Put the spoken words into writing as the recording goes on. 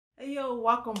Hey yo,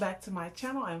 welcome back to my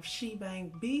channel. I'm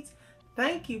SHEBANGG BEATZ.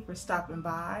 Thank you for stopping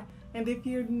by. And if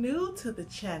you're new to the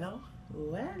channel,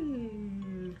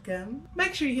 welcome.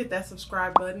 Make sure you hit that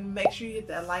subscribe button. Make sure you hit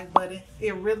that like button.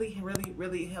 It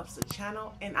really helps the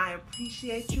channel, and I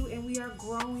appreciate you. And we are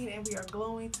growing and we are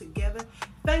glowing together.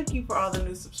 Thank you for all the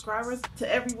new subscribers.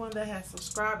 To everyone that has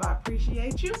subscribed, I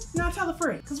appreciate you. Now tell a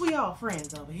friend, because we all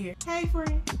friends over here. Hey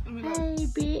friend. Hey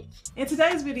bitch. In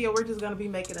today's video, we're just going to be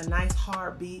making a nice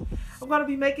hard beat. I'm going to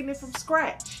be making it from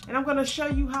scratch, and I'm going to show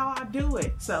you how I do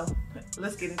it. So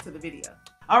let's get into the video.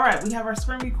 All right, we have our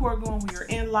screen record going. We are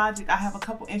in Logic. I have a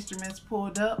couple instruments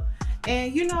pulled up,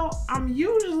 and you know, I'm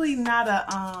usually not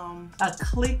a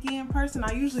click-in person.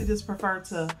 I usually just prefer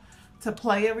to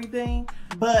play everything,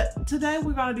 but today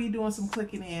we're going to be doing some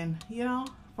clicking in, you know,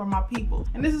 for my people.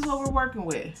 And this is what we're working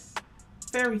with: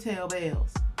 Fairy Tale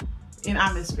Bells. In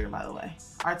Atmosphere, by the way.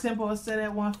 Our tempo is set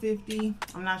at 150.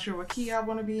 I'm not sure what key I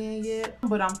want to be in yet,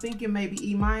 but I'm thinking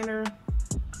maybe E minor.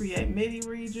 Create MIDI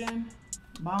region.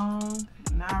 Bong.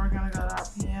 Now we're gonna go to our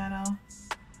piano.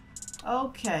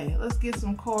 Okay, let's get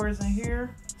some chords in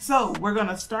here. So we're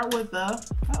gonna start with the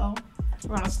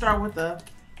we're gonna start with the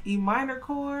E minor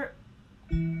chord.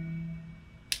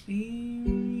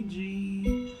 E,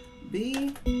 G,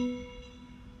 B.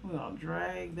 We're gonna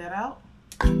drag that out.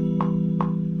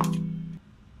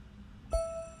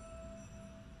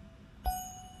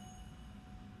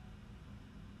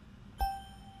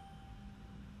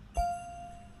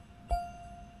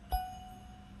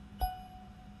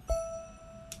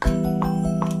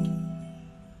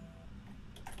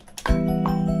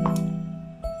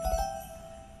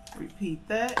 Repeat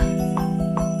that. And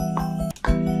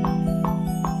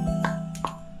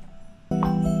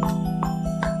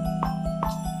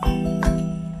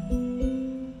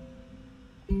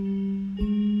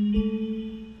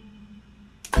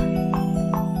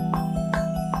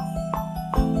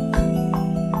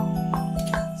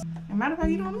matter of fact,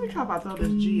 you know, let me try if I throw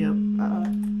this G up.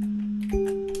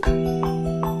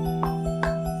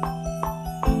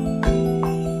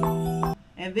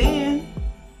 And then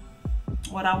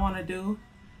what I want to do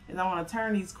is I want to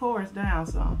turn these chords down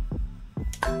some.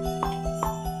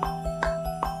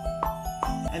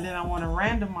 And then I want to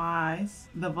randomize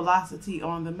the velocity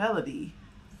on the melody.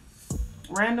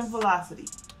 Random velocity.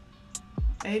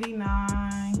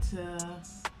 89 to...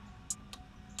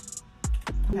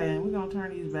 Okay, we're going to turn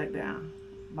these back down.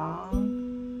 Bong.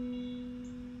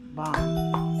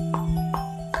 Bong.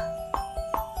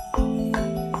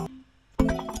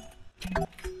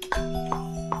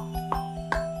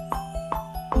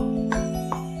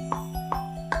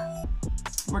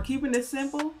 We're keeping it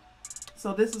simple,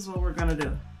 so this is what we're gonna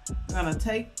do. We're gonna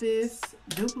take this,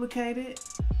 duplicate it,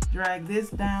 drag this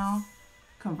down,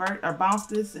 convert or bounce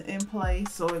this in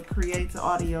place so it creates an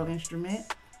audio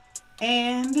instrument.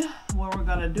 And what we're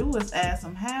gonna do is add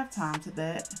some halftime to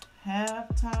that.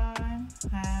 Halftime,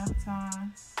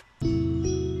 halftime.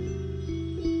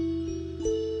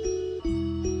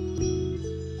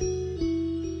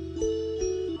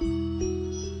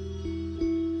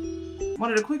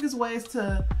 One of the quickest ways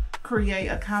to create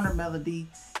a counter melody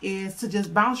is to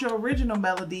just bounce your original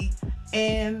melody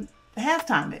and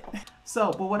halftime it.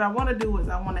 So, but what I want to do is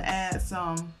I want to add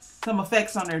some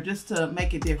effects on there just to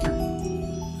make it different.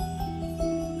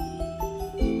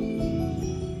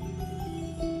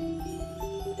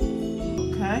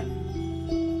 Okay.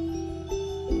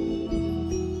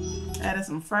 Added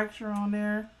some fracture on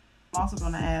there. I'm also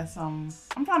going to add some,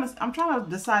 I'm trying to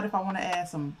decide if I want to add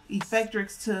some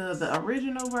effectrics to the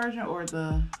original version or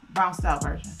the bounced out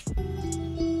version.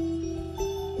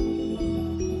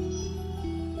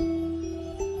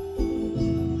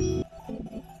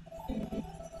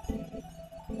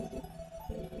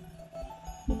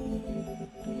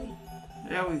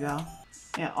 There we go.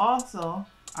 And also,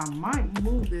 I might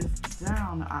move this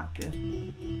down an octave.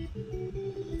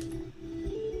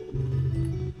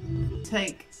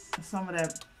 Take some of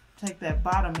that, take that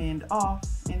bottom end off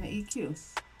in the EQ.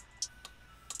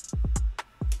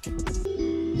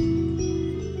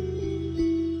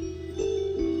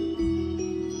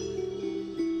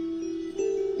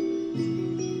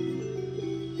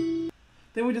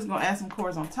 Then we're just gonna add some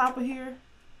chords on top of here.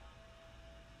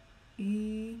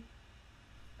 E,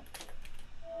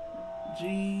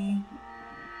 G,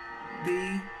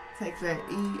 B. Take that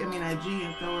that G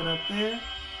and throw it up there.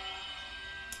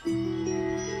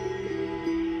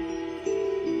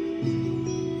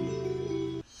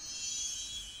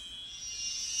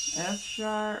 F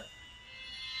sharp,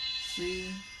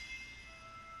 C,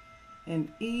 and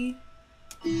E.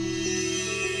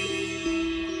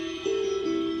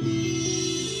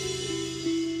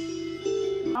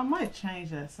 I might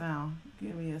change that sound.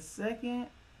 Give me a second.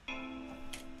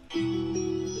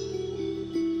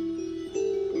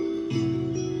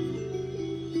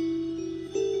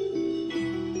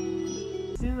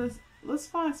 See, let's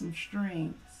find some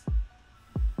strings.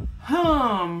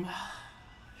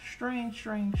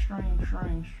 Strings.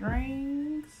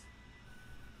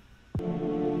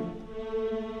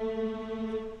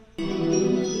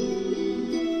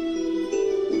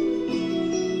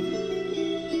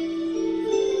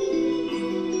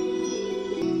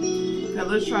 Now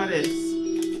let's try this.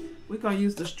 We're gonna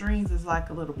use the strings as like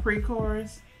a little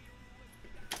pre-chorus.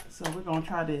 So we're gonna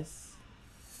try this.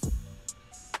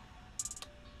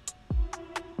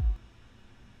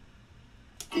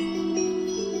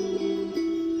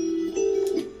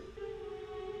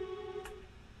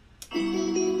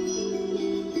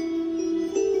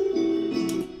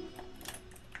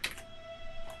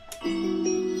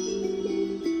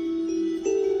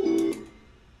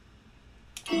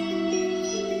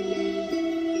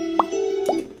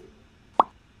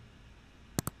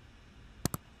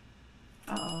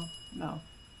 No.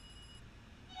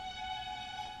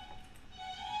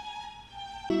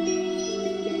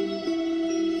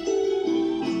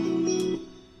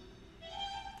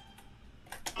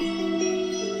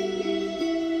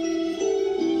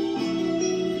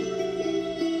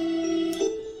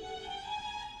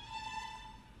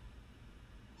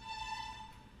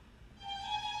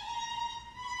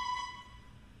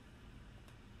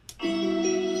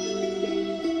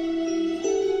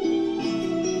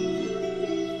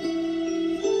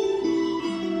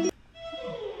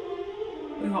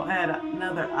 We're gonna add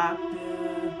another octave.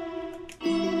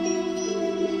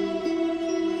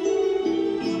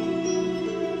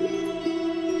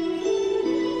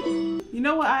 You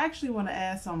know what? I actually want to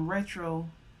add some retro,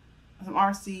 some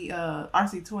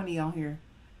RC20 on here,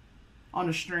 on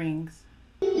the strings.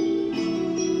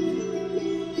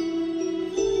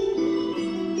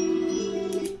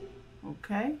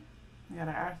 Okay, we got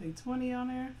our RC20 on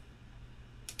there.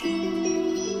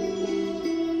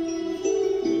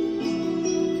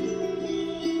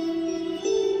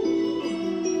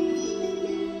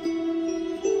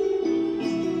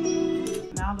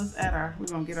 Now let's add we're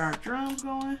gonna get our drums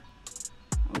going.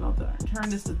 We're gonna turn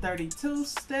this to 32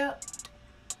 step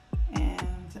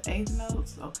and to 8th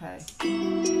notes. Okay.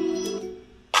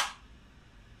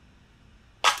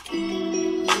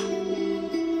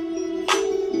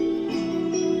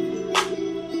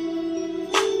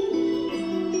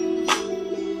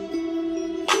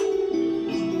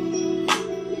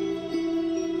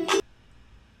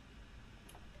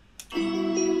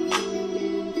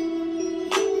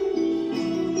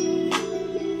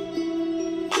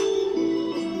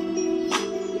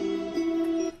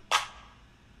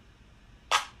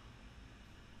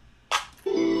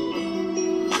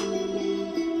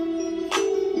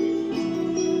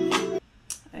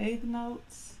 Eighth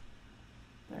notes,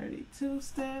 32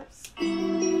 steps.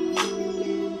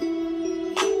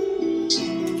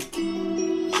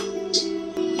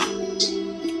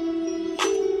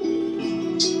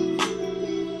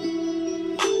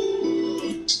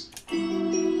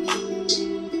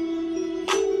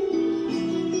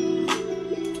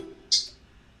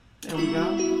 There we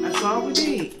go. That's all we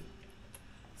need.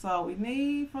 That's all we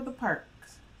need for the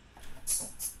perks.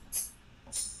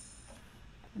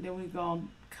 And then we're going to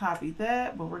copy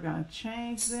that, but we're going to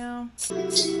change them. Then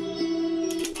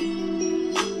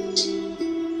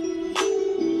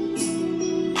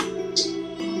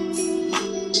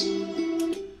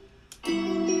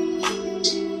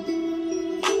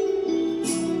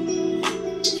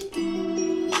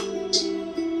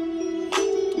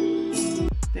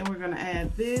we're going to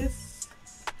add this.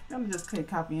 I'm just keep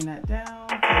copying that down,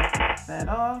 take that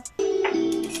off.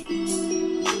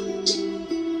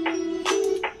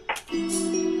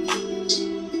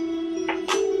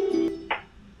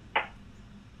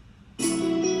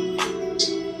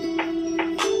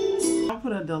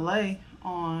 Put a delay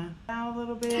on down a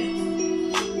little bit.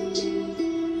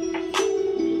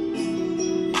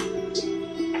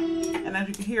 And as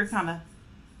you can hear, kind of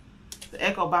the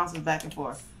echo bounces back and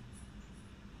forth.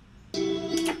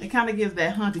 It kind of gives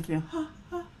that haunted feel.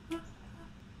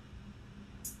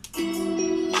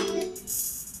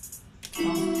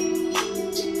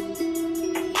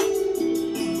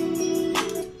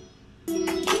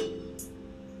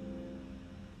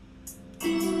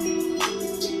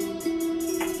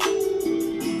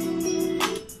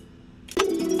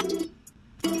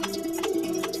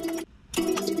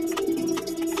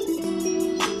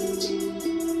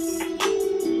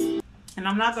 And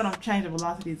I'm not going to change the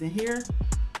velocities in here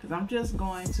because I'm just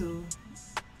going to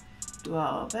do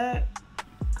all of that.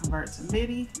 Come convert to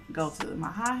MIDI, go to my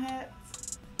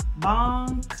hi-hats,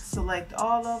 bong, select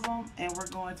all of them, and we're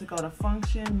going to go to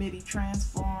function, MIDI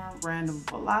transform, random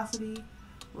velocity.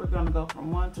 We're going to go from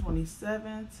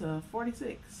 127 to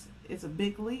 46. It's a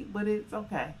big leap, but it's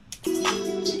okay.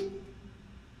 They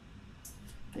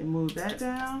move that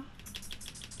down.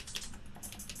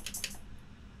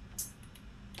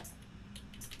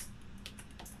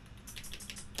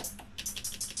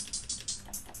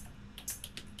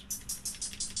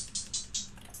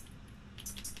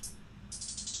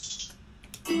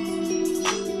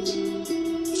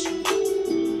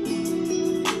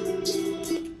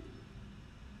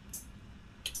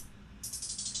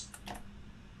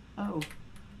 Oh.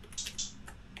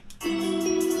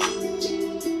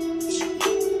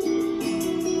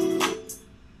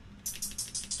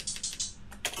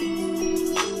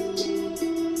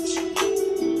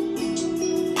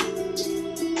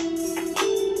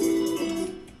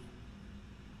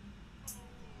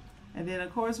 And then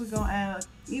of course we're gonna add,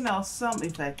 you know, some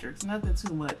effectors, nothing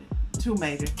too much, too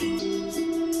major.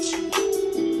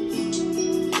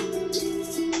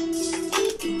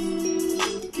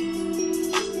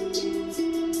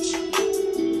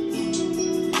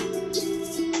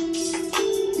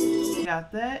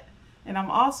 Got that. And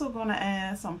I'm also gonna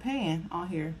add some pan on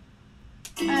here.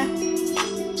 Oh.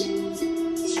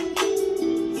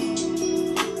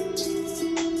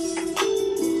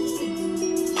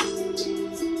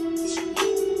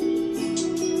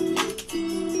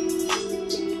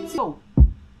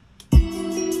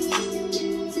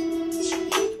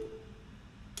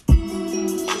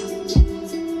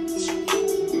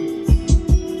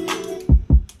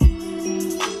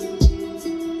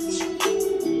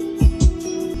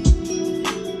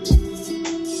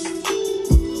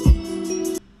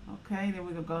 Okay, then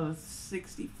we're gonna go to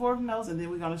 64th notes, and then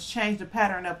we're gonna change the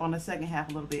pattern up on the second half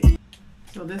a little bit.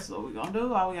 So this is what we're gonna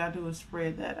do. All we gotta do is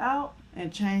spread that out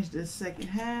and change this second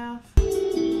half.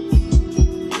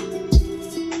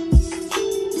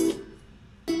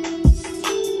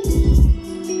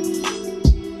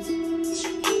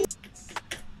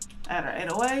 Add our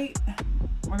 808.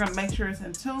 We're gonna make sure it's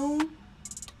in tune.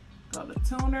 Go to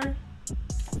tuner.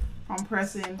 I'm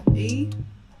pressing E,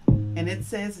 and it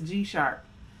says G sharp.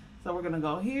 So we're gonna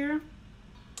go here.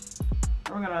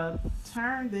 We're gonna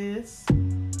turn this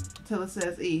until it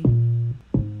says E.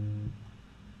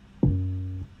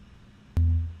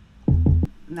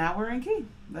 Now we're in key.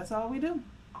 That's all we do.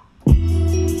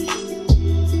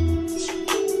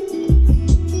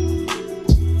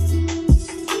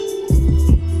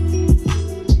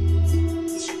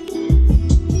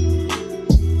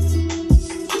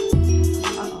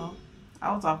 Uh-oh.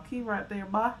 I was off key right there,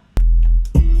 boy.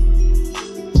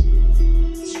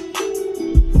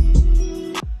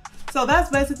 So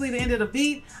that's basically the end of the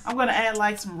beat. I'm gonna add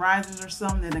like some risers or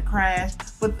something in the crash.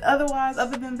 But otherwise,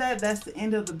 other than that, that's the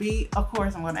end of the beat. Of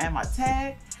course, I'm gonna add my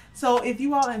tag. So if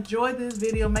you all enjoyed this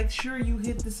video, make sure you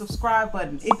hit the subscribe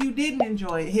button. If you didn't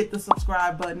enjoy it, hit the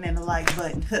subscribe button and the like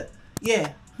button.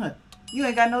 Yeah, you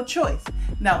ain't got no choice.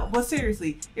 No, but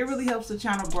seriously, it really helps the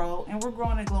channel grow, and we're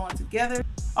growing and glowing together.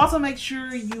 Also, make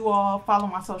sure you all follow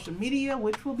my social media,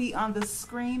 which will be on the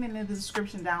screen and in the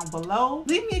description down below.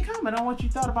 Leave me a comment on what you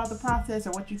thought about the process,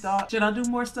 or what you thought. Should I do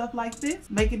more stuff like this?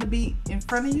 Making the beat in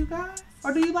front of you guys?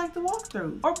 Or do you like the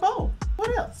walkthrough? Or both?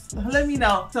 What else? Let me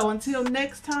know. So until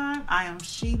next time, I am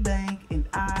SHEBANGG, and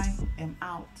I am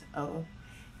out of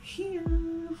here.